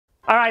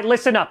All right,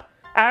 listen up.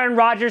 Aaron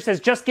Rodgers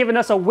has just given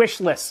us a wish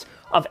list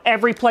of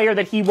every player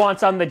that he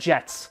wants on the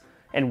Jets.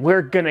 And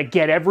we're gonna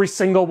get every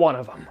single one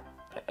of them.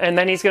 And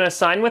then he's gonna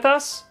sign with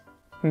us?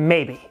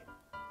 Maybe.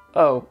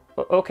 Oh,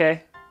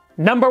 okay.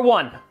 Number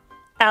 1,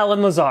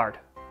 Allen Lazard.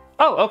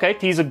 Oh, okay,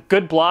 he's a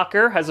good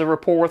blocker, has a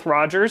rapport with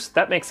Rodgers.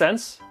 That makes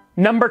sense.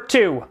 Number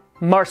 2,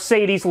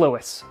 Mercedes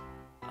Lewis.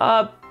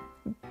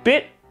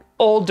 Bit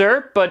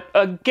older, but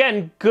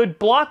again, good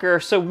blocker,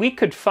 so we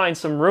could find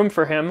some room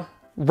for him.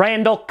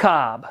 Randall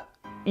Cobb.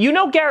 You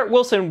know Garrett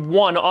Wilson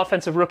won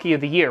Offensive Rookie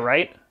of the Year,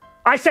 right?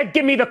 I said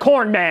give me the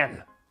corn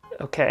man!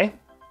 Okay.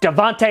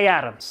 Devontae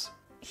Adams.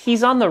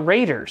 He's on the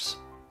Raiders.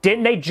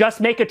 Didn't they just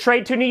make a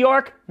trade to New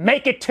York?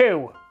 Make it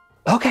 2.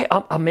 Okay,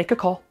 I'll make a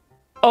call.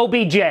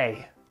 OBJ.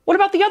 What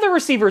about the other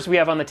receivers we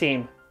have on the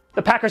team?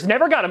 The Packers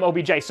never got him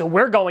OBJ, so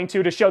we're going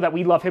to show that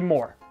we love him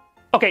more.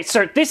 Okay,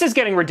 sir, this is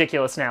getting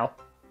ridiculous now.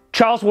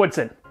 Charles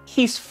Woodson.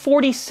 He's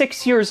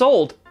 46 years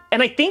old,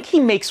 and I think he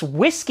makes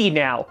whiskey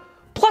now.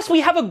 Plus, we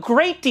have a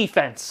great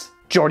defense.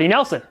 Jordy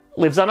Nelson.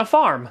 Lives on a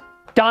farm.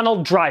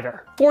 Donald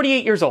Driver.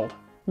 48 years old.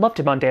 Loved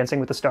him on Dancing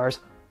with the Stars.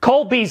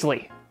 Cole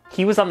Beasley.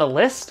 He was on the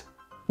list?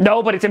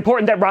 No, but it's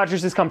important that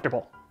Rodgers is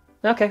comfortable.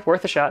 Okay,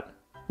 worth a shot.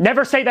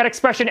 Never say that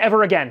expression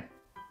ever again.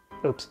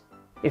 Oops.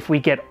 If we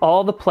get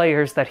all the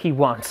players that he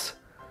wants,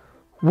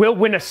 we'll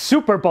win a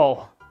Super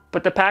Bowl.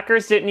 But the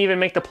Packers didn't even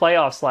make the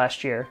playoffs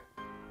last year.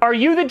 Are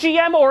you the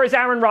GM or is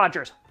Aaron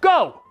Rodgers?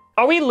 Go!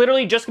 Are we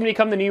literally just going to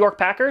become the New York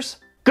Packers?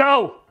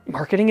 Go!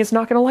 Marketing is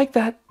not going to like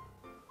that.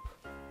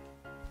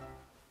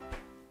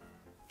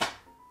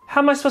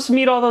 How am I supposed to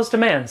meet all those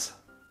demands?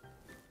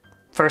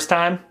 First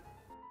time?